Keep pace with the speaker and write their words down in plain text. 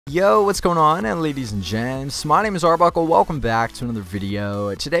Yo, what's going on, and ladies and gents? My name is Arbuckle. Welcome back to another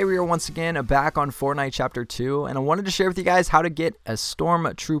video. Today we are once again back on Fortnite Chapter 2, and I wanted to share with you guys how to get a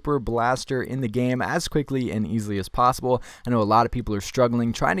Stormtrooper blaster in the game as quickly and easily as possible. I know a lot of people are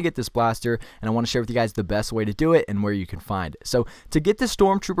struggling trying to get this blaster, and I want to share with you guys the best way to do it and where you can find it. So to get the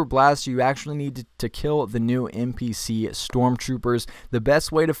Stormtrooper blaster, you actually need to kill the new NPC Stormtroopers. The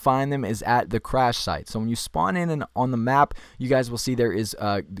best way to find them is at the crash site. So when you spawn in and on the map, you guys will see there is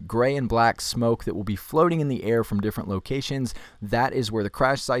gray and black smoke that will be floating in the air from different locations. That is where the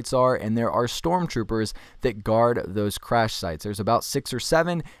crash sites are, and there are stormtroopers that guard those crash sites. There's about 6 or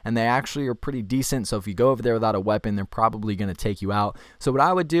 7, and they actually are pretty decent, so if you go over there without a weapon, they're probably going to take you out. So what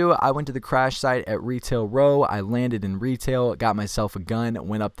I would do, I went to the crash site at Retail Row. I landed in Retail, got myself a gun,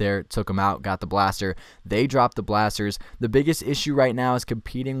 went up there, took them out, got the blaster. They dropped the blasters. The biggest issue right now is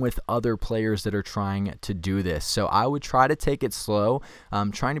competing with other players that are trying to do this. So I would try to take it slow.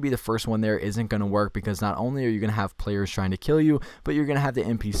 Trying to be the first one there isn't going to work, because not only are you going to have players trying to kill you, but you're going to have the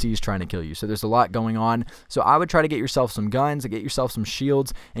NPCs trying to kill you. So there's a lot going on. So I would try to get yourself some guns, get yourself some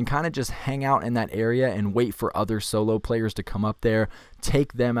shields, and kind of just hang out in that area and wait for other solo players to come up there,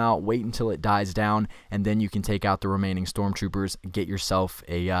 take them out, wait until it dies down, and then you can take out the remaining stormtroopers, get yourself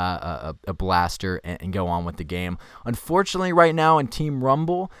a blaster, and go on with the game. Unfortunately, right now in Team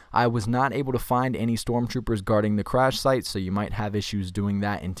Rumble, I was not able to find any stormtroopers guarding the crash site, so you might have issues doing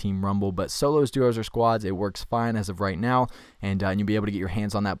that in Team Rumble, but solos, duos, or squads, it works fine as of right now, and you'll be able to get your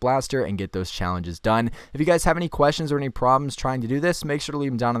hands on that blaster and get those challenges done. If you guys have any questions or any problems trying to do this, make sure to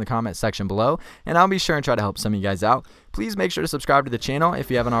leave them down in the comment section below, and I'll be sure and try to help some of you guys out. Please make sure to subscribe to the channel if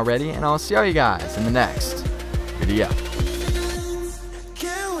you haven't already, and I'll see all you guys in the next video.